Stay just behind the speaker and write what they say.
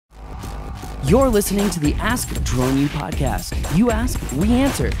You're listening to the Ask Drone U podcast. You ask, we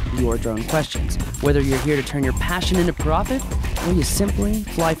answer your drone questions. Whether you're here to turn your passion into profit or you simply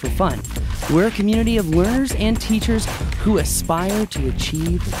fly for fun. We're a community of learners and teachers who aspire to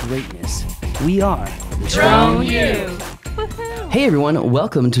achieve greatness. We are Drone U. Hey everyone,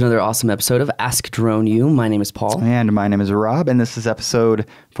 welcome to another awesome episode of Ask Drone U. My name is Paul. And my name is Rob, and this is episode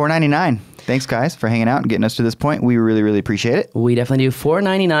 499. Thanks, guys, for hanging out and getting us to this point. We really, really appreciate it. We definitely do.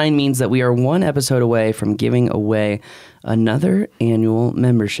 499 means that we are one episode away from giving away another annual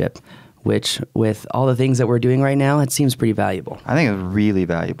membership, which, with all the things that we're doing right now, it seems pretty valuable. I think it's really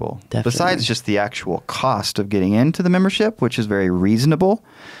valuable. Definitely. Besides just the actual cost of getting into the membership, which is very reasonable,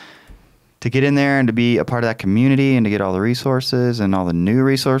 to get in there and to be a part of that community and to get all the resources and all the new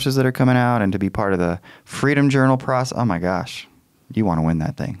resources that are coming out and to be part of the Freedom Journal process. Oh my gosh, you want to win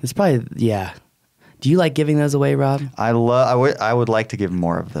that thing. It's probably, yeah. Do you like giving those away, Rob? I would like to give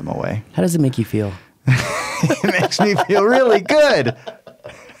more of them away. How does it make you feel? It makes me feel really good.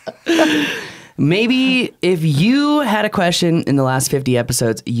 Maybe if you had a question in the last 50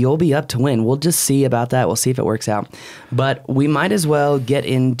 episodes, you'll be up to win. We'll just see about that. We'll see if it works out. But we might as well get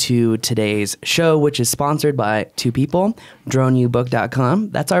into today's show, which is sponsored by two people,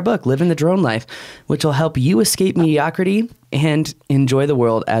 DroneUbook.com. That's our book, Living the Drone Life, which will help you escape mediocrity and enjoy the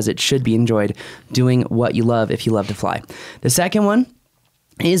world as it should be enjoyed, doing what you love if you love to fly. The second one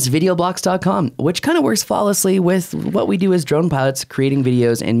is videoblocks.com, which kind of works flawlessly with what we do as drone pilots, creating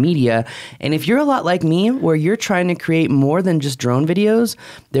videos and media. And if you're a lot like me, where you're trying to create more than just drone videos,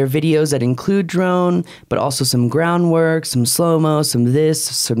 they're videos that include drone, but also some ground work, some slow-mo, some this,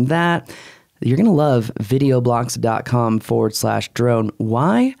 some that, you're going to love videoblocks.com/drone.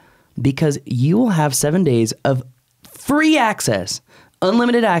 Why? Because you will have 7 days of free access,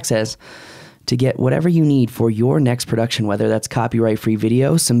 unlimited access, to get whatever you need for your next production, whether that's copyright-free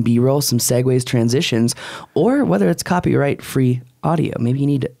video, some B-roll, some segues, transitions, or whether it's copyright-free audio. Maybe you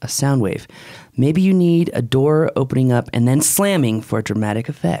need a sound wave. Maybe you need a door opening up and then slamming for a dramatic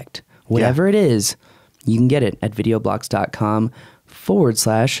effect. Whatever it is, you can get it at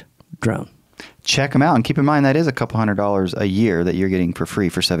videoblocks.com/drone. Check them out, and keep in mind that is a couple $100 a year that you're getting for free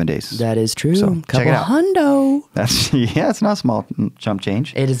for 7 days. That is true. So check it out. Hundo. That's it's not small chump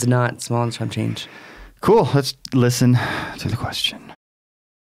change. It is not small chump change. Cool. Let's listen to the question.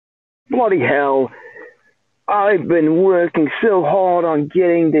 Bloody hell. I've been working so hard on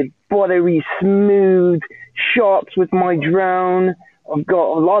getting the buttery smooth shots with my drone. I've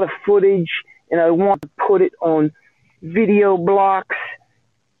got a lot of footage, and I want to put it on video blocks.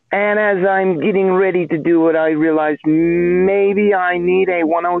 And as I'm getting ready to do it, I realized maybe I need a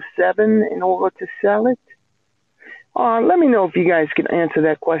 107 in order to sell it. Let me know if you guys can answer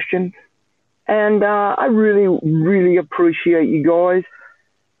that question. And I really, really appreciate you guys.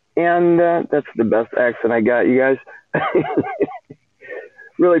 And that's the best accent I got, you guys.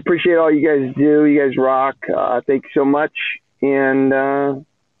 Really appreciate all you guys do. You guys rock. Thank you so much. And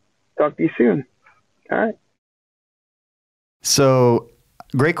talk to you soon. All right. So,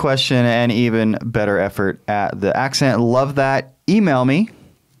 great question and even better effort at the accent. Love that. Email me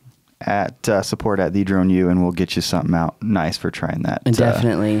at support@thedroneu and we'll get you something out nice for trying that.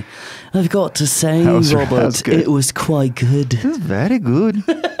 Definitely. I've got to say, Robert, it was quite good. It was very good.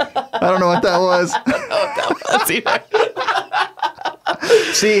 I don't know what that was.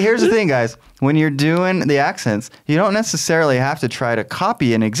 See, here's the thing, guys. When you're doing the accents, you don't necessarily have to try to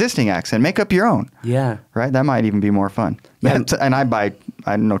copy an existing accent. Make up your own. Yeah. Right? That might even be more fun. Yeah. And I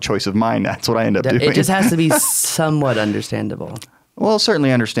have no choice of mine. That's what I end up doing. It just has to be somewhat understandable. Well,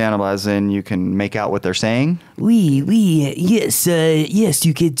 certainly understandable, as in you can make out what they're saying. Oui, yes,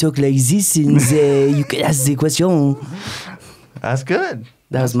 you can talk like this and you can ask the question. That's good.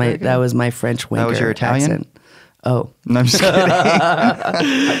 That was my French winker. That was your Italian? Accent. Oh. No, I'm just kidding.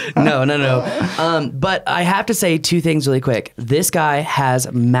 No. But I have to say two things really quick. This guy has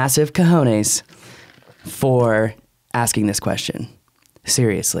massive cojones for asking this question.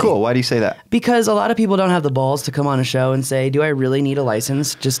 Seriously. Cool. Why do you say that? Because a lot of people don't have the balls to come on a show and say, do I really need a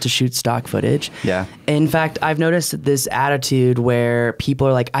license just to shoot stock footage? Yeah. In fact, I've noticed this attitude where people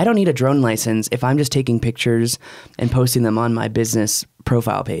are like, I don't need a drone license if I'm just taking pictures and posting them on my business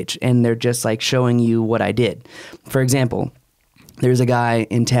profile page. And they're just like showing you what I did. For example, there's a guy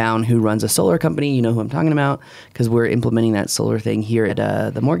in town who runs a solar company. You know who I'm talking about because we're implementing that solar thing here at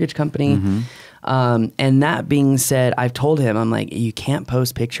the mortgage company. Mm-hmm. And that being said, I've told him, I'm like, you can't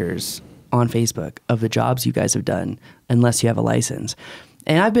post pictures on Facebook of the jobs you guys have done unless you have a license.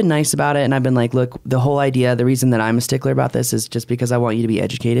 And I've been nice about it. And I've been like, look, the whole idea, the reason that I'm a stickler about this is just because I want you to be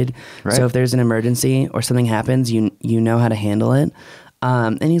educated. Right. So if there's an emergency or something happens, you know how to handle it.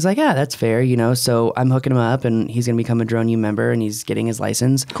 And he's like, yeah, that's fair, you know. So I'm hooking him up, and he's going to become a Drone U member, and he's getting his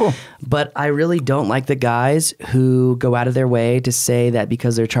license. Cool. But I really don't like the guys who go out of their way to say that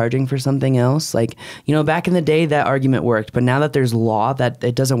because they're charging for something else. Like, you know, back in the day, that argument worked. But now that there's law, that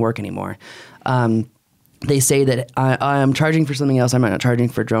it doesn't work anymore. They say that I'm charging for something else. I'm not charging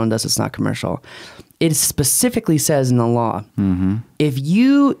for drone dust. It's not commercial. It specifically says in the law, if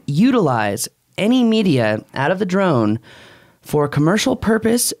you utilize any media out of the drone for a commercial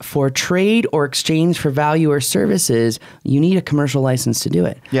purpose, for trade or exchange for value or services, you need a commercial license to do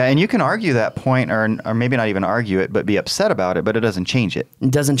it. Yeah, and you can argue that point, or maybe not even argue it, but be upset about it, but it doesn't change it.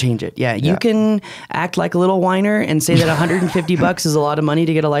 It doesn't change it. Yeah, you can act like a little whiner and say that $150 is a lot of money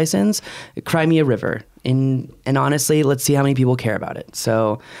to get a license. Cry me a river. And honestly, let's see how many people care about it.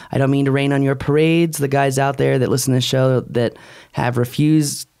 So I don't mean to rain on your parades. The guys out there that listen to this show that have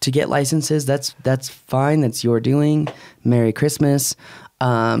refused to get licenses, that's fine. That's your doing. Merry Christmas.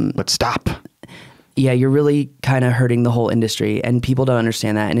 But stop. Yeah, you're really kind of hurting the whole industry, and people don't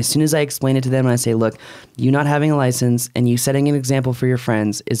understand that. And as soon as I explain it to them and I say, look, you not having a license and you setting an example for your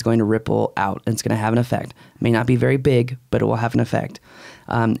friends is going to ripple out, and it's going to have an effect. It may not be very big, but it will have an effect.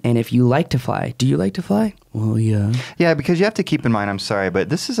 And if you like to fly, do you like to fly? Well, yeah. Yeah, because you have to keep in mind, I'm sorry, but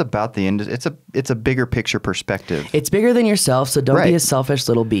this is about the industry. It's a bigger picture perspective. It's bigger than yourself, so don't be a selfish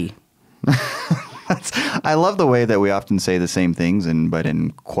little bee. I love the way that we often say the same things, but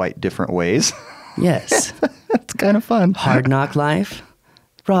in quite different ways. Yes. It's kind of fun. Hard knock life,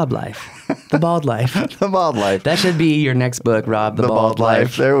 Rob life, the bald life. The bald life. That should be your next book, Rob, the bald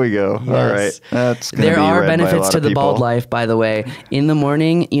life. There we go. Yes. All right. That's gonna there be are read by a benefits lot to of the people. bald life, by the way. In the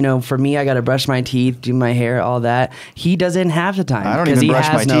morning, you know, for me, I got to brush my teeth, do my hair, all that. He doesn't have the time. I don't because even he brush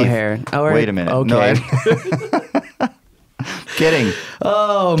has my no teeth. hair. Oh, Wait a minute. Okay. No, kidding.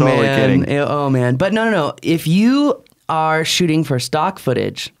 Oh, Totally man. kidding. Oh, man. But no. If you are shooting for stock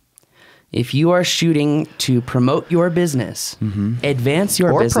footage, if you are shooting to promote your business, advance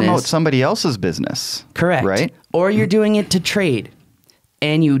your Or business. promote somebody else's business. Correct. Right? Or you're doing it to trade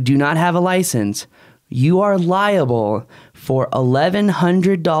and you do not have a license, you are liable for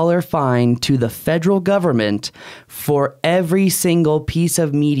 $1,100 fine to the federal government for every single piece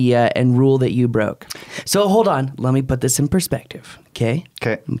of media and rule that you broke. So hold on. Let me put this in perspective. Okay?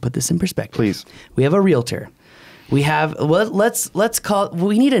 Okay. Let me put this in perspective. Please. We have a realtor. We have let's call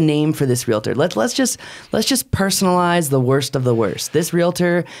we need a name for this realtor. Let's just personalize the worst of the worst. This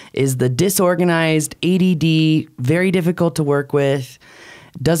realtor is the disorganized, ADD, very difficult to work with,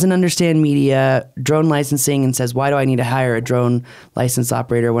 doesn't understand media, drone licensing, and says, why do I need to hire a drone license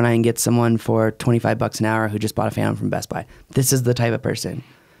operator when I can get someone for $25 an hour who just bought a Phantom from Best Buy? This is the type of person.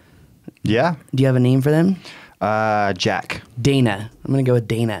 Yeah. Do you have a name for them? Jack. Dana. I'm going to go with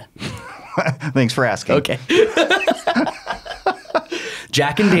Dana. Thanks for asking. Okay.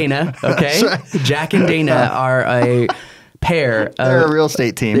 Jack and Dana, okay? That's right. Jack and Dana are a pair. They're a real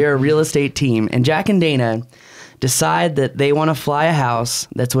estate team. They're a real estate team. And Jack and Dana decide that they want to fly a house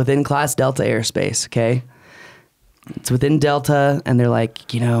that's within Class Delta airspace, okay? It's within Delta, and they're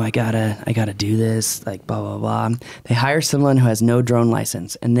like, you know, I gotta do this, like blah, blah, blah. They hire someone who has no drone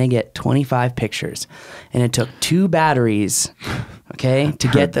license, and they get 25 pictures. And it took 2 batteries, okay, to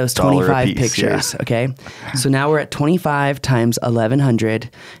get those $1 a 25 piece, pictures, yeah. okay? So now we're at 25 times 1,100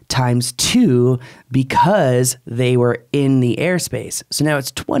 times 2 because they were in the airspace. So now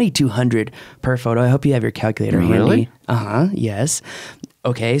it's 2,200 per photo. I hope you have your calculator handy. Really? Yes.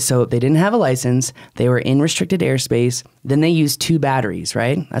 Okay, so they didn't have a license. They were in restricted airspace. Then they used 2 batteries,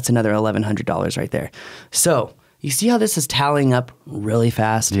 right? That's another $1,100 right there. So you see how this is tallying up really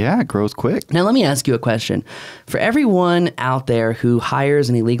fast? Yeah, it grows quick. Now, let me ask you a question. For everyone out there who hires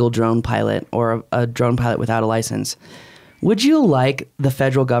an illegal drone pilot or a drone pilot without a license, would you like the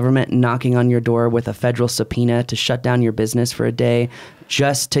federal government knocking on your door with a federal subpoena to shut down your business for a day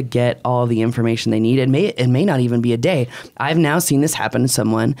just to get all the information they need? It may not even be a day. I've now seen this happen to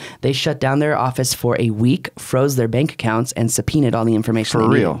someone. They shut down their office for a week, froze their bank accounts, and subpoenaed all the information For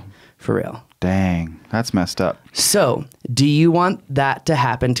they real? needed. For real. Dang, that's messed up. So, do you want that to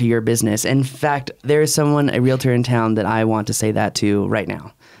happen to your business? In fact, there is someone, a realtor in town, that I want to say that to right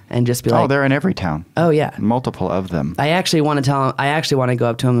now. And just be like, Oh, they're in every town. oh yeah. Multiple of them. I actually want to tell him, I actually want to go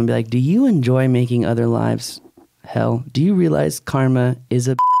up to him and be like, do you enjoy making other lives hell? Do you realize karma is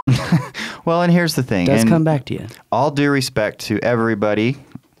a Well, and here's the thing. does and come back to you? all due respect to everybody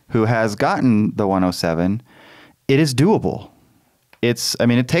who has gotten the 107, it is doable. It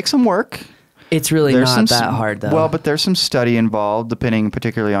takes some work. It's really There's not some that hard though. Well, but there's some study involved, depending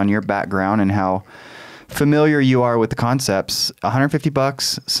particularly on your background and how familiar you are with the concepts.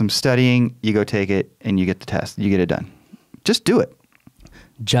 $150, some studying, you go take it, and you get the test. You get it done. Just do it.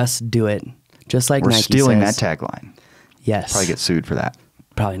 Just do it. Just like We're Nike stealing says. that tagline. Yes. Probably get sued for that.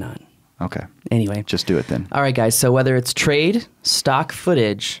 Probably not. Okay. Anyway. Just do it then. All right, guys. So whether it's trade, stock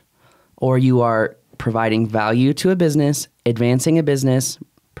footage, or you are providing value to a business, advancing a business,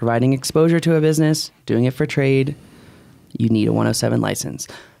 providing exposure to a business, doing it for trade, you need a 107 license.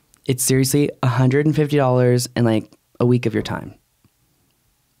 It's seriously $150 and like a week of your time.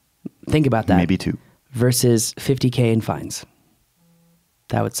 Think about that. Maybe 2. Versus $50K in fines.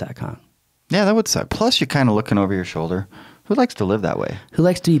 That would suck, huh? Yeah, that would suck. Plus, you're kind of looking over your shoulder. Who likes to live that way? Who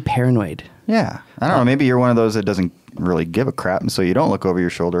likes to be paranoid? Yeah. I don't know. Maybe you're one of those that doesn't really give a crap, and so you don't look over your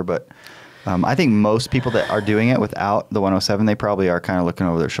shoulder. But I think most people that are doing it without the 107, they probably are kind of looking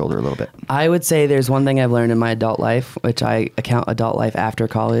over their shoulder a little bit. I would say there's one thing I've learned in my adult life, which I account adult life after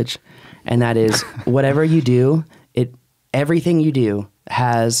college, and that is whatever you do, everything you do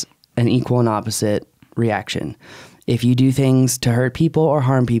has an equal and opposite reaction. If you do things to hurt people or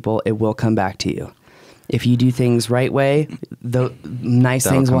harm people, it will come back to you. If you do things right way, the nice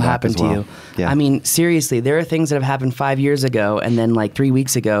That'll things come will back happen as to well. you. Yeah. I mean, seriously, there are things that have happened 5 years ago, and then like 3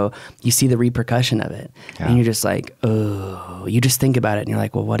 weeks ago, you see the repercussion of it. Yeah. And you're just like, oh, you just think about it and you're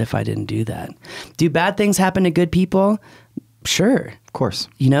like, well, what if I didn't do that? Do bad things happen to good people? Sure. Of course.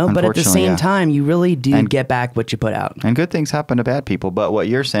 You know, but at the Unfortunately, same yeah. time, you really do And- get back what you put out. And good things happen to bad people. But what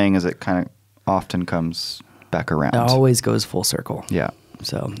you're saying is it kind of often comes back around. It always goes full circle. Yeah.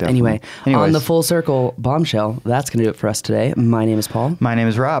 So Definitely. anyway, on Anyways. the full circle bombshell, that's going to do it for us today. My name is Paul. My name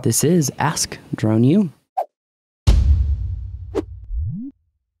is Rob. This is Ask Drone U.